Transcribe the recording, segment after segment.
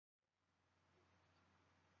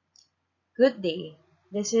Good day.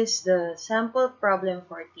 This is the sample problem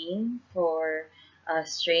 14 for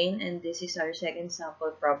strain, and this is our second sample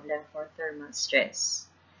problem for thermal stress.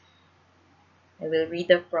 I will read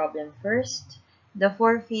the problem first. The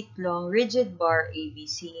 4 feet long rigid bar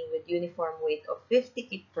ABC with uniform weight of 50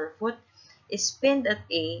 kg per foot is pinned at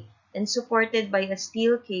A and supported by a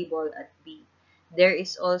steel cable at B. There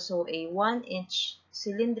is also a 1-inch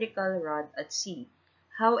cylindrical rod at C.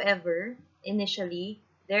 However, initially,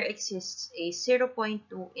 there exists a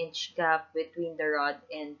 0.2-inch gap between the rod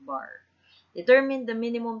and bar. Determine the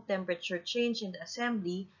minimum temperature change in the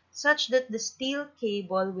assembly such that the steel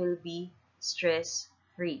cable will be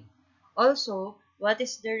stress-free. Also, what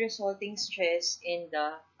is the resulting stress in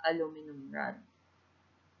the aluminum rod?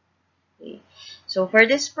 Okay. So for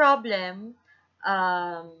this problem,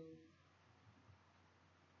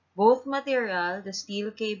 both material, the steel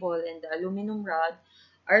cable and the aluminum rod,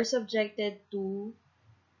 are subjected to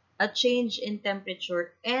a change in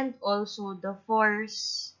temperature and also the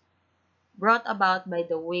force brought about by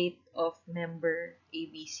the weight of member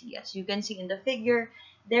ABC. As you can see in the figure,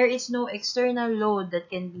 there is no external load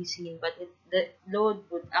that can be seen, but the load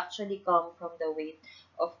would actually come from the weight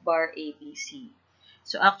of bar ABC.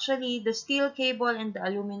 So actually, the steel cable and the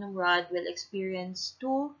aluminum rod will experience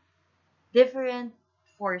two different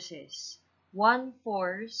forces. One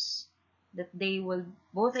force that they will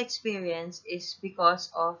both experience is because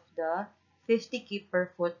of the 50 kg per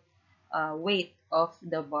foot weight of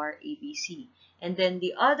the bar ABC. And then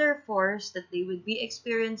the other force that they would be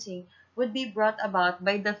experiencing would be brought about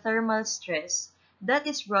by the thermal stress that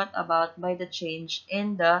is brought about by the change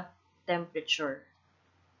in the temperature.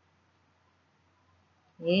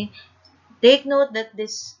 Okay? Take note that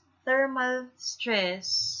this thermal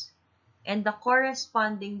stress and the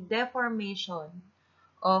corresponding deformation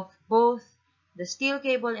of both the steel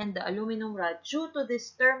cable and the aluminum rod due to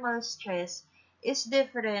this thermal stress is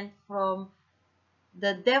different from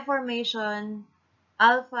the deformation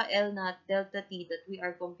alpha L naught delta T that we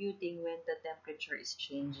are computing when the temperature is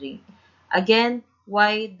changing. Again,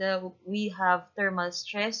 why we have thermal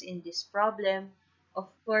stress in this problem? Of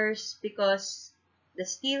course, because the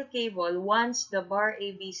steel cable, once the bar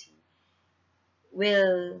ABC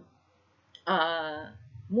will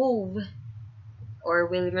move or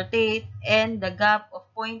will rotate and the gap of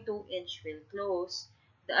 0.2 inch will close,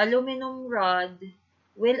 the aluminum rod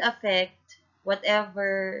will affect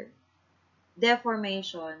whatever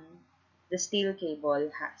deformation the steel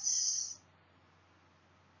cable has.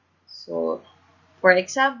 So, for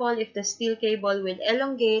example, if the steel cable will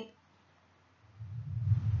elongate,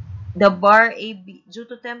 the bar AB, due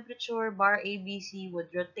to temperature, bar ABC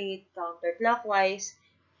would rotate counterclockwise,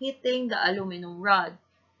 hitting the aluminum rod,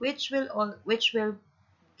 which will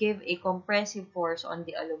give a compressive force on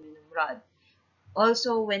the aluminum rod.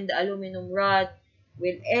 Also, when the aluminum rod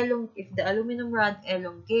if the aluminum rod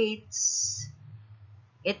elongates,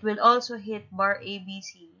 it will also hit bar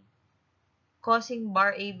ABC, causing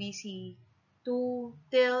bar ABC to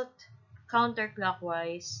tilt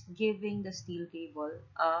counterclockwise, giving the steel cable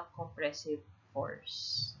a compressive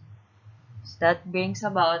force. So that brings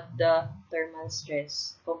about the thermal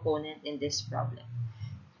stress component in this problem.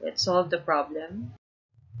 Let's solve the problem.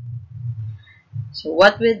 So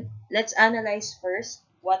let's analyze first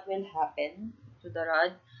what will happen to the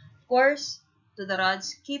rod. Of course, to the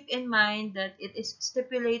rods, keep in mind that it is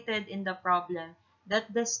stipulated in the problem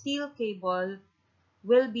that the steel cable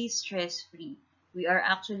will be stress-free. We are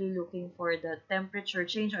actually looking for the temperature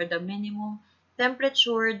change or the minimum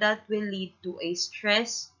temperature that will lead to a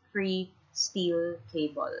stress-free steel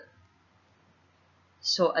cable.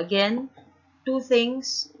 So again, two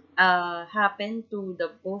things happen to the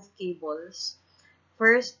both cables.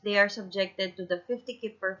 First, they are subjected to the 50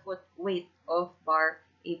 kg per foot weight of bar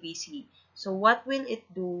ABC. So what will it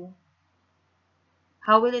do?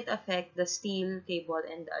 How will it affect the steel cable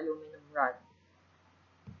and the aluminum rod?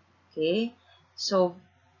 Okay, so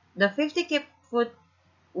the 50 kg foot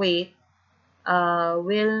weight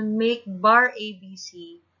will make bar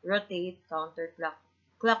ABC rotate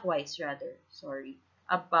clockwise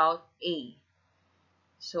about A.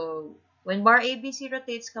 So when bar ABC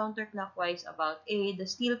rotates counterclockwise about A, the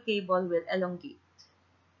steel cable will elongate,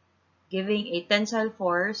 giving a tensile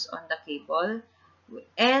force on the cable.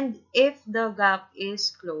 And if the gap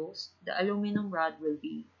is closed, the aluminum rod will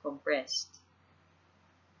be compressed.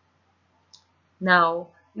 Now,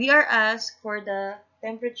 we are asked for the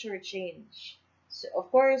temperature change. So,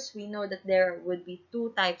 of course, we know that there would be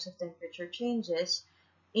two types of temperature changes,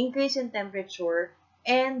 increase in temperature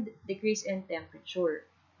and decrease in temperature.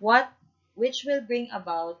 Which will bring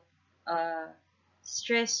about a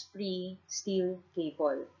stress-free steel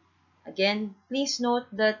cable? Again, please note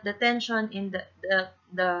that the tension in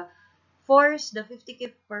the force, the 50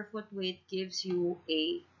 kip per foot weight gives you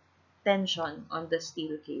a tension on the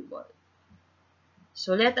steel cable.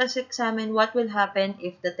 So let us examine what will happen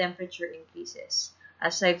if the temperature increases.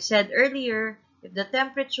 As I've said earlier, if the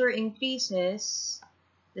temperature increases,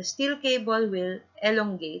 the steel cable will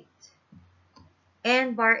elongate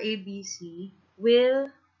and bar ABC will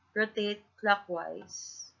rotate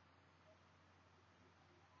clockwise,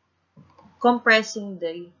 compressing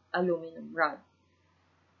the aluminum rod.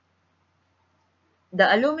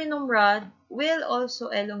 The aluminum rod will also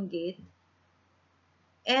elongate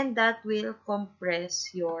and that will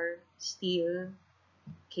compress your steel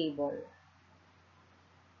cable.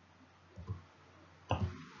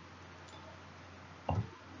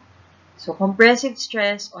 So compressive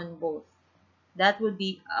stress on both. That would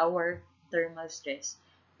be our thermal stress.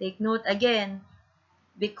 Take note again,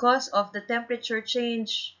 because of the temperature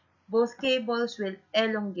change, both cables will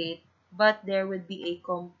elongate, but there will be a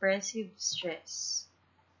compressive stress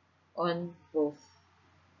on both.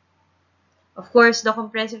 Of course, the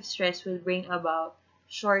compressive stress will bring about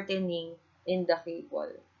shortening in the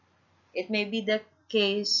cable. It may be the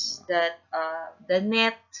case that the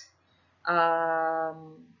net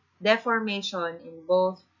deformation in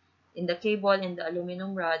both in the cable and the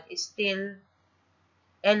aluminum rod is still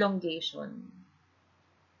elongation.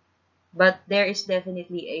 But there is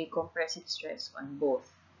definitely a compressive stress on both.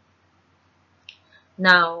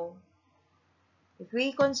 Now, if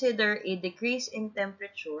we consider a decrease in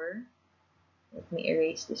temperature, let me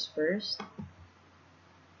erase this first.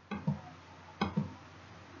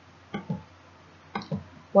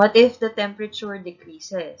 What if the temperature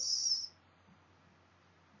decreases?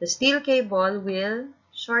 The steel cable will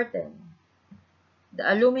shorten.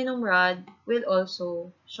 The aluminum rod will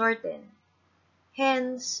also shorten.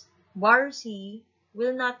 Hence, bar C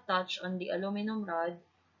will not touch on the aluminum rod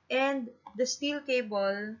and the steel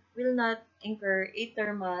cable will not incur a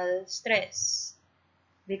thermal stress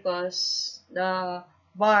because the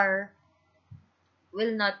bar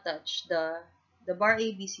will not touch the bar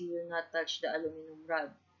ABC will not touch the aluminum rod.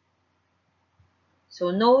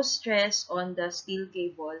 So no stress on the steel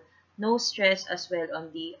cable, no stress as well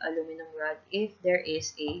on the aluminum rod if there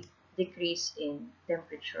is a decrease in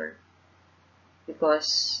temperature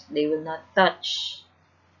because they will not touch.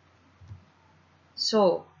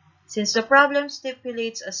 So, since the problem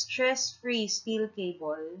stipulates a stress-free steel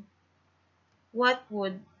cable, what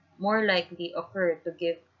would more likely occur to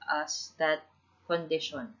give us that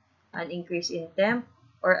condition? An increase in temp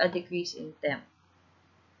or a decrease in temp?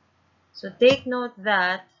 So take note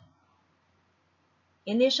that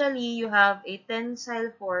initially you have a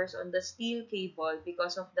tensile force on the steel cable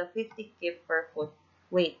because of the 50 kip per foot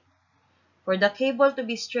weight. For the cable to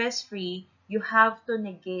be stress-free, you have to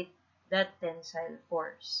negate that tensile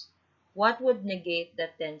force. What would negate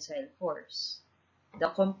that tensile force? The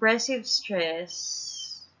compressive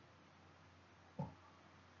stress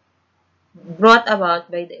brought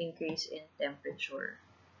about by the increase in temperature.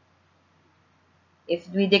 If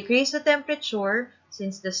we decrease the temperature,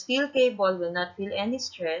 since the steel cable will not feel any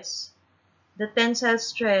stress, the tensile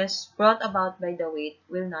stress brought about by the weight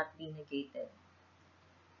will not be negated.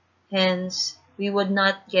 Hence, we would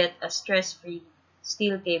not get a stress-free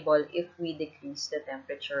steel cable if we decrease the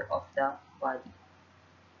temperature of the body.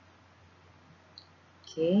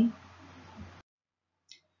 Okay.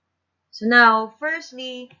 So now,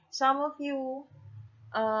 firstly, some of you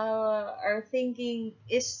are thinking,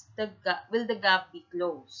 will the gap be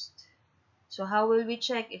closed? So how will we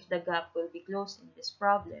check if the gap will be closed in this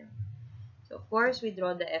problem? So of course, we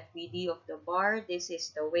draw the FBD of the bar. This is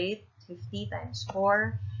the weight, 50 times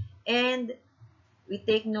 4. And we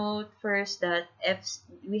take note first that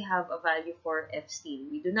we have a value for F steel.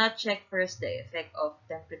 We do not check first the effect of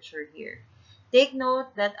temperature here. Take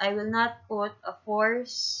note that I will not put a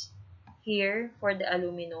force here for the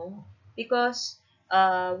aluminum because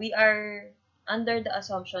we are under the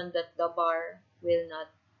assumption that the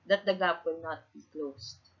gap will not be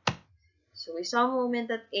closed. So with some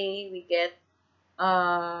moment at A, we get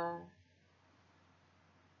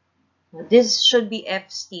this should be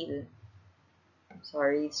F steel.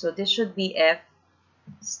 Sorry, so this should be F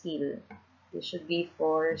steel. This should be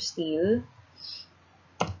for steel.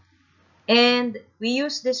 And we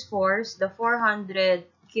use this force, the 400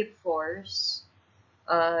 kip force,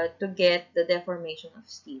 to get the deformation of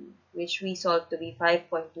steel, which we solved to be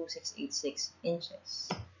 5.2686 inches.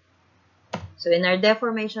 So in our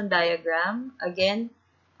deformation diagram, again,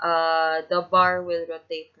 the bar will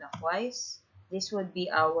rotate clockwise. This would be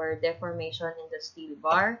our deformation in the steel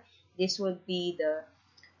bar. This would be the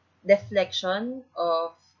deflection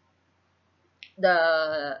of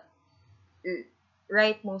the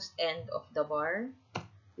rightmost end of the bar.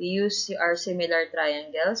 We use our similar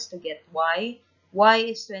triangles to get y. Y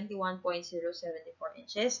is 21.074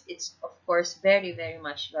 inches. It's, of course, very, very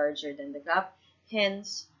much larger than the gap.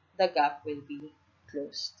 Hence, the gap will be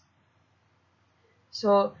closed.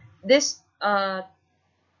 So, this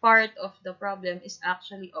part of the problem is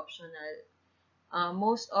actually optional.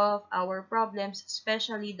 Most of our problems,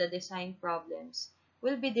 especially the design problems,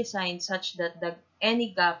 will be designed such that any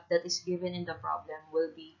gap that is given in the problem will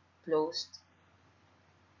be closed.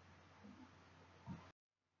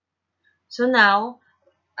 So now,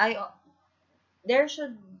 I there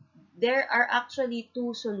should there are actually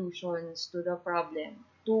two solutions to the problem,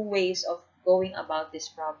 two ways of going about this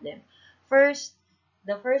problem. First,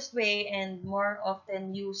 the first way and more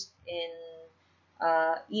often used in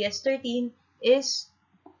ES13 is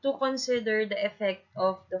to consider the effect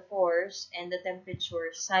of the force and the temperature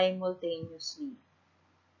simultaneously.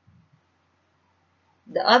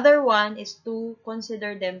 The other one is to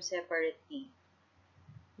consider them separately.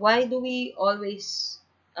 Why do we always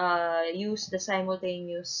use the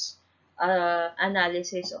simultaneous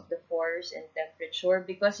analysis of the force and temperature?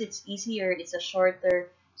 Because it's easier, it's a shorter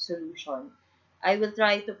solution. I will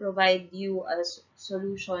try to provide you a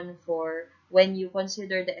solution for when you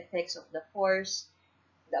consider the effects of the force,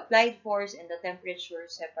 the applied force, and the temperature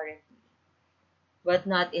separately, but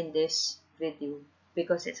not in this video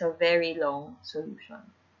because it's a very long solution.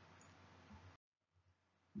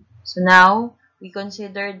 So now, we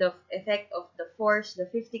consider the effect of the force, the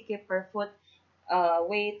 50 kg per foot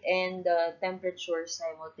weight, and the temperature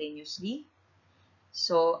simultaneously.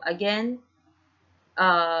 So again,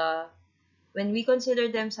 uh, when we consider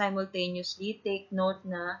them simultaneously, take note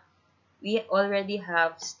na we already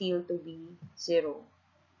have steel to be 0.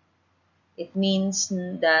 It means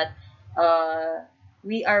that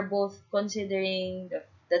we are both considering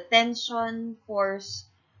the tension force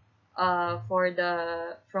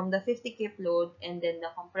from the 50 kip load and then the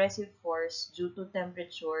compressive force due to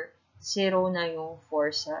temperature, 0 na yung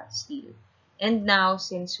force sa steel. And now,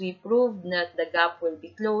 since we proved that the gap will be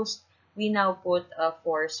closed, we now put a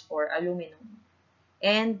force for aluminum.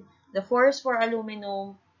 And the force for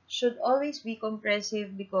aluminum should always be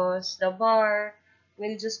compressive because the bar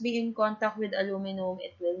will just be in contact with aluminum.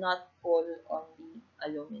 It will not pull on the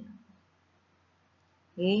aluminum.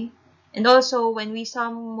 Okay? And also, when we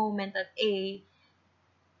sum moment at A,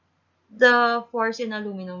 the force in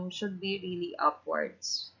aluminum should be really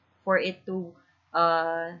upwards for it to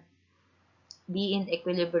be in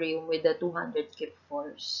equilibrium with the 200 kip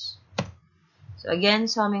force. So again,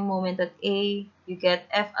 summing moment at A, you get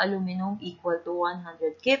F aluminum equal to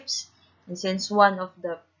 100 kips. And since one of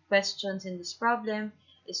the questions in this problem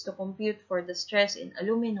is to compute for the stress in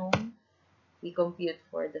aluminum, we compute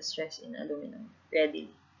for the stress in aluminum readily.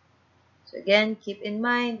 So again, keep in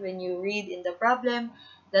mind when you read in the problem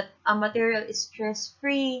that a material is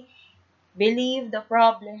stress-free, believe the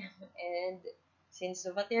problem, and since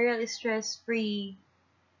the material is stress-free,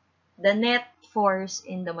 the net force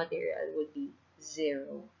in the material would be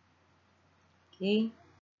 0. Okay?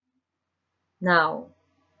 Now,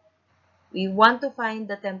 we want to find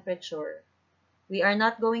the temperature. We are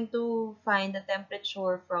not going to find the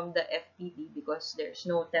temperature from the FBD because there's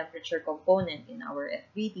no temperature component in our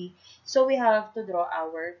FBD. So we have to draw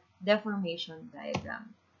our deformation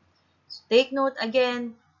diagram. So take note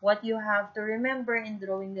again, what you have to remember in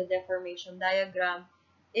drawing the deformation diagram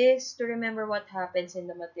is to remember what happens in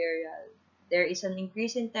the material. There is an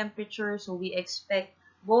increase in temperature, so we expect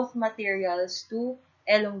both materials to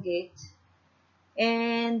elongate.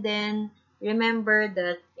 And then remember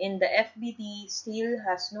that in the FBD, steel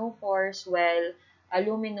has no force while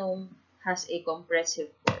aluminum has a compressive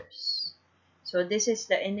force. So this is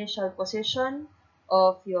the initial position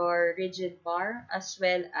of your rigid bar as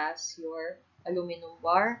well as your aluminum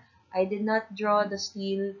bar. I did not draw the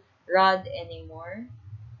steel rod anymore.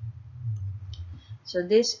 So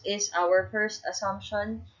this is our first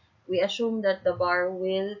assumption. We assume that the bar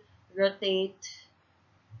will rotate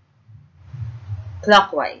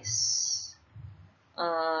clockwise.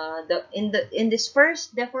 In this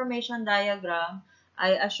first deformation diagram,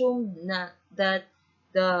 I assumed that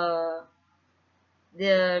the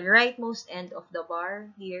rightmost end of the bar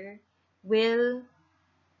here will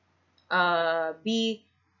be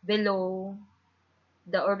below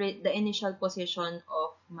the initial position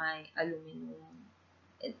of my aluminum,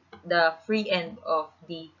 the free end of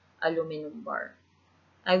the aluminum bar.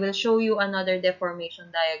 I will show you another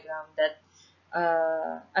deformation diagram that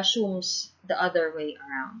assumes the other way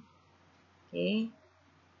around. Okay,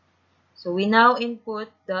 so we now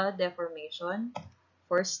input the deformation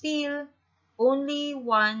for steel. only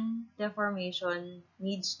one deformation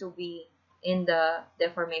needs to be in the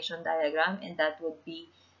deformation diagram, and that would be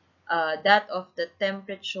that of the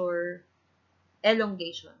temperature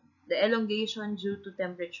elongation. The elongation due to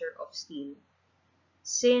temperature of steel,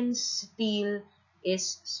 since steel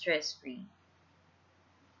is stress-free.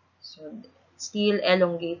 So, steel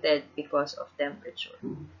elongated because of temperature.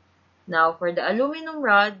 Now, for the aluminum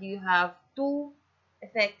rod, you have two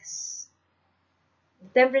effects.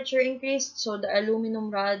 The temperature increased, so the aluminum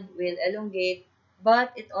rod will elongate,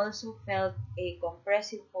 but it also felt a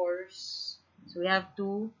compressive force. So, we have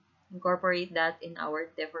to incorporate that in our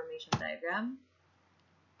deformation diagram.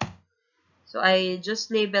 So, I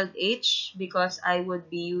just labeled H because I would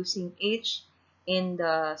be using H in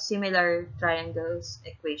the similar triangles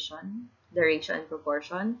equation, the ratio and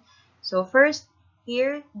proportion. So, first,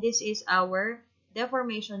 here, this is our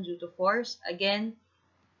deformation due to force. Again,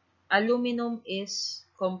 aluminum is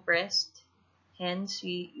compressed. Hence,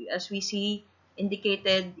 as we see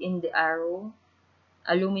indicated in the arrow,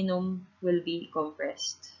 aluminum will be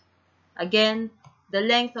compressed. Again, the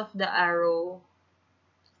length of the arrow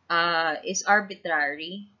is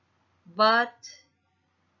arbitrary, but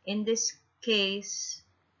in this case,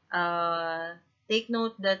 take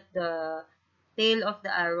note that the tail of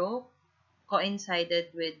the arrow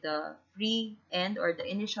coincided with the free end or the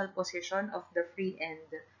initial position of the free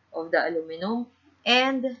end of the aluminum,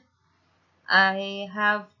 and I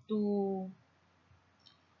have to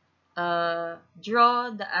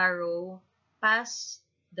draw the arrow past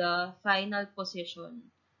the final position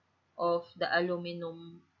of the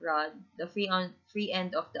aluminum rod, the free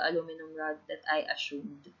end of the aluminum rod that I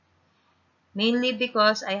assumed. Mainly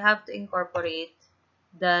because I have to incorporate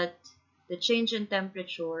that the change in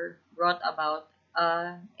temperature brought about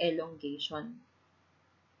an elongation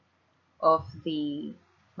of the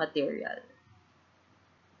material.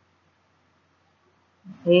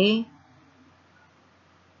 Okay?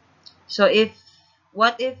 So,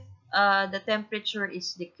 what if the temperature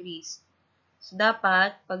is decreased? So,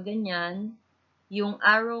 dapat, pag ganyan, yung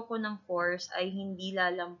arrow ko ng force ay hindi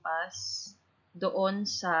lalampas doon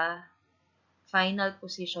sa final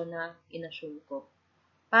position na inassume ko.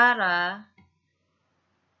 Para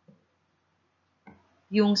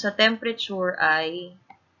yung sa temperature ay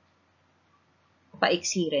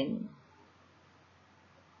paiksi rin.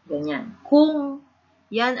 Ganyan.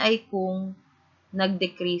 Yan ay kung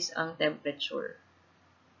nag-decrease ang temperature.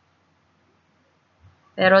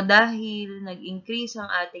 Pero dahil nag-increase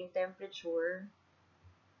ang ating temperature,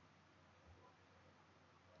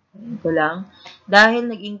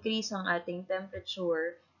 dahil nag-increase ang ating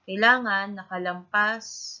temperature, kailangan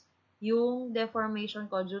nakalampas yung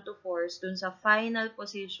deformation ko due to force dun sa final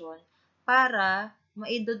position para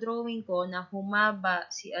maidodrawing ko na humaba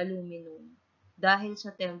si aluminum dahil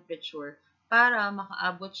sa temperature para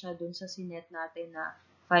makaabot siya dun sa sinet natin na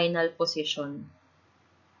final position.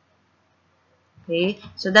 Okay?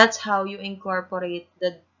 So, that's how you incorporate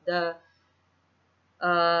the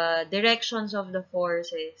directions of the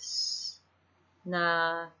forces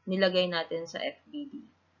na nilagay natin sa FBD.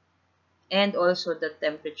 And also the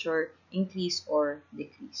temperature increase or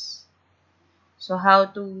decrease. So, how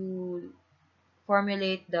to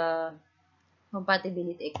formulate the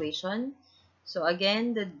compatibility equation? So,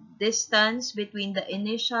 again, the distance between the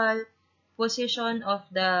initial position of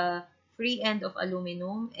the free end of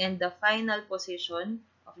aluminum and the final position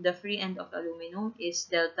of the free end of aluminum is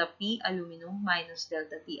delta P aluminum minus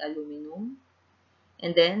delta T aluminum.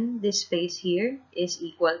 And then, this space here is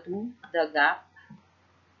equal to the gap.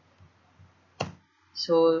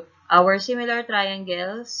 So, our similar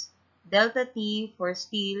triangles, delta T for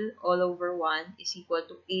steel all over 1 is equal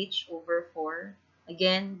to H over 4.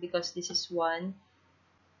 Again, because this is 1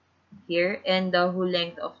 here, and the whole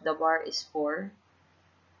length of the bar is 4.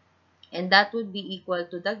 And that would be equal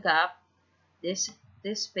to the gap, this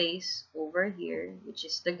space over here, which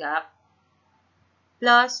is the gap,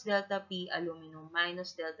 plus delta P aluminum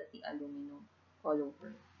minus delta T aluminum all over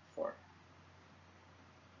 4.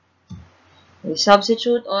 We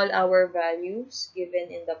substitute all our values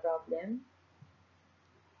given in the problem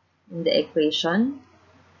in the equation,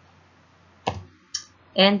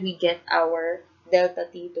 and we get our delta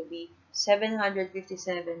T to be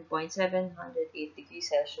 757.708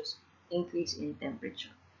 degrees Celsius increase in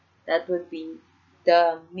temperature. That would be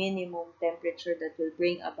the minimum temperature that will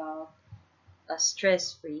bring about a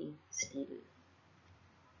stress-free steel.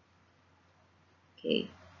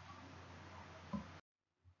 Okay.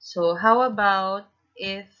 So, how about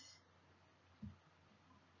if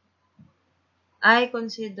I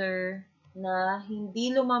consider na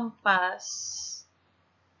hindi lumampas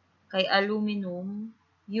kay aluminum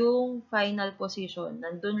yung final position.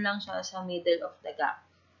 Nandun lang siya sa middle of the gap.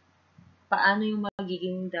 Paano yung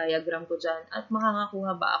magiging diagram ko dyan? At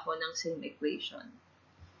makakakuha ba ako ng same equation?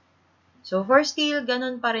 So, for steel,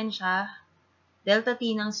 ganun pa rin siya. Delta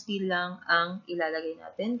T ng steel lang ang ilalagay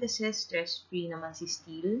natin kasi stress-free naman si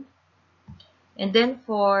steel. And then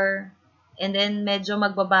medyo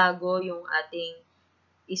magbabago yung ating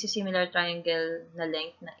similar triangle na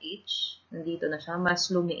length na H. Nandito na siya. Mas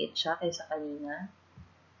lumiit siya kaysa kanina.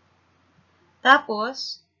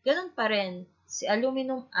 Tapos, ganun pa rin. Si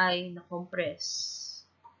aluminum ay na-compress.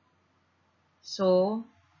 So,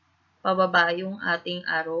 pababa yung ating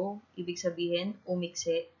arrow. Ibig sabihin,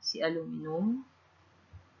 umikse si aluminum.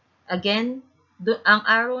 Again, ang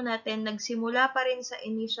arrow natin nagsimula pa rin sa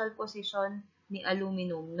initial position ni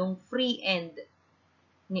aluminum, nung free end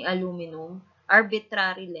ni aluminum,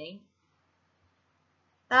 arbitrary length.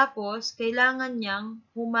 Tapos, kailangan niyang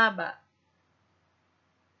humaba.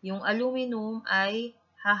 Yung aluminum ay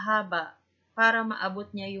hahaba para maabot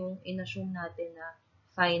niya yung inassume natin na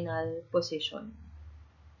final position.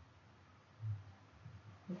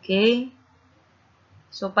 Okay?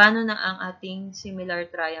 So, paano na ang ating similar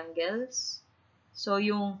triangles? So,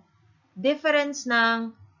 yung difference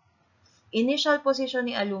ng initial position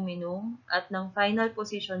ni aluminum at ng final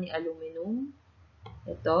position ni aluminum,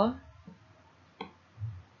 ito,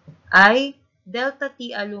 ay delta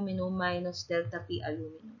T aluminum minus delta P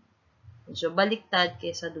aluminum. Medyo baliktad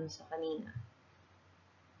kesa dun sa kanina.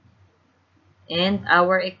 And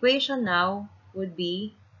our equation now would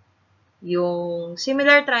be yung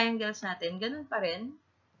similar triangles natin, ganun pa rin.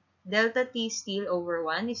 Delta T steel over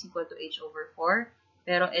 1 is equal to H over 4.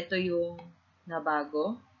 Pero ito yung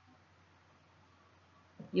nabago.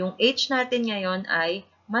 Yung H natin ngayon ay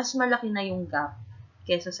mas malaki na yung gap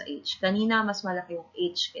kesa sa H. Kanina, mas malaki yung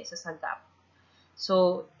H kesa sa gap.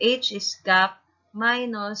 So, H is gap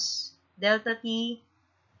minus delta T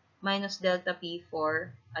minus delta P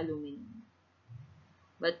for aluminum.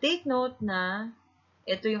 But take note na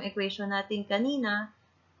ito yung equation natin kanina,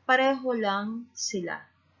 pareho lang sila.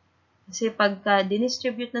 Kasi pagka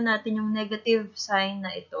dinistribute na natin yung negative sign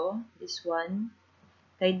na ito, this one,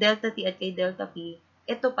 kay delta T at kay delta P,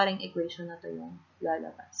 ito pa rin equation na to yung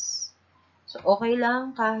lalabas. So, okay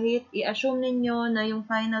lang kahit i-assume ninyo na yung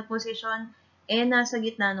final position nasa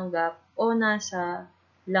gitna ng gap o nasa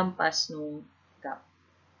lampas ng gap.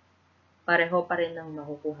 Pareho pa rin ng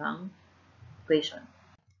makukuhang equation.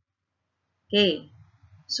 Okay.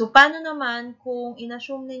 So, paano naman kung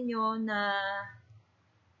in-assume ninyo na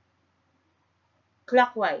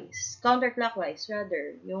clockwise, counterclockwise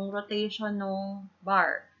rather, yung rotation ng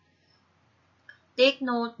bar? Take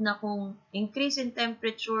note na kung increase in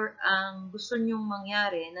temperature ang gusto nyong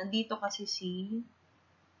mangyari, nandito kasi si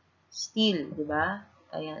steel, di ba?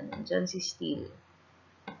 Ayan, dyan si steel.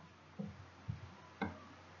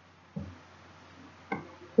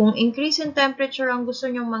 Kung increase in temperature ang gusto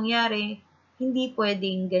nyong mangyari, hindi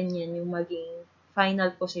pwedeng ganyan yung maging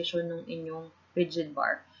final position ng inyong rigid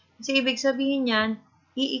bar. Kasi ibig sabihin yan,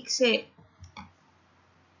 iikse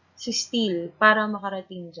si steel para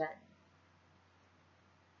makarating dyan.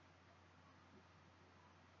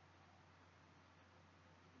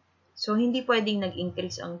 So, hindi pwedeng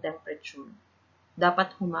nag-increase ang temperature.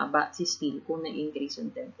 Dapat humaba si steel kung na-increase ang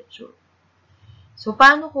temperature. So,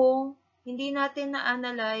 paano kung hindi natin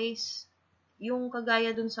na-analyze yung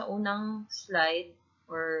kagaya dun sa unang slide,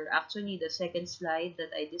 or actually the second slide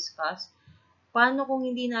that I discussed, paano kung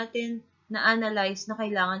hindi natin na-analyze na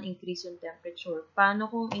kailangan increase yung temperature? Paano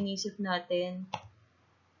kung inisip natin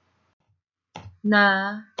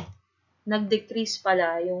na nag-decrease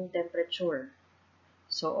pala yung temperature?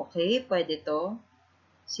 So, okay, pwede to.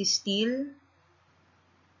 Si steel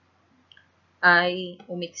ay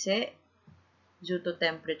umikse due to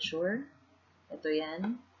temperature. Ito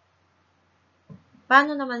yan.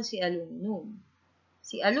 Paano naman si aluminum?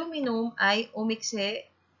 Si aluminum ay umikse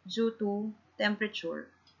due to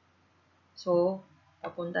temperature. So,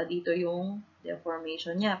 papunta dito yung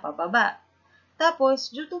deformation niya, pababa.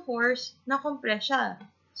 Tapos, due to force, na-compress siya.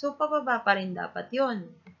 So, pababa pa rin dapat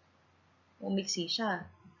yon. Umiksi siya.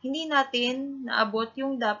 Hindi natin naabot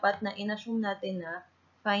yung dapat na inassume natin na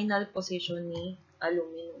final position ni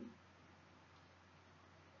aluminum.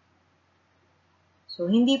 So,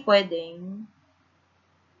 hindi pwedeng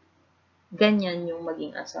ganyan yung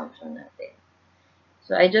maging assumption natin.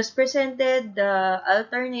 So, I just presented the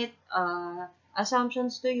alternate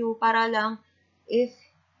assumptions to you para lang if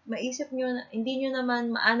maisip nyo, hindi nyo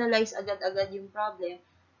naman ma-analyze agad-agad yung problem,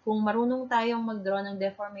 kung marunong tayong mag-draw ng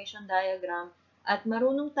deformation diagram at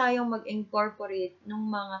marunong tayong mag-incorporate ng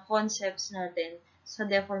mga concepts natin sa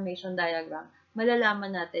deformation diagram,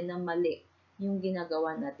 malalaman natin na mali yung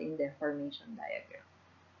ginagawa nating deformation diagram.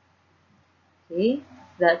 Okay,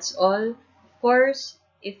 that's all. Of course,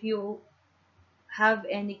 if you have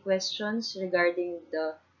any questions regarding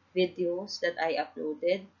the videos that I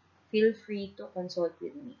uploaded, feel free to consult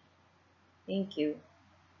with me. Thank you.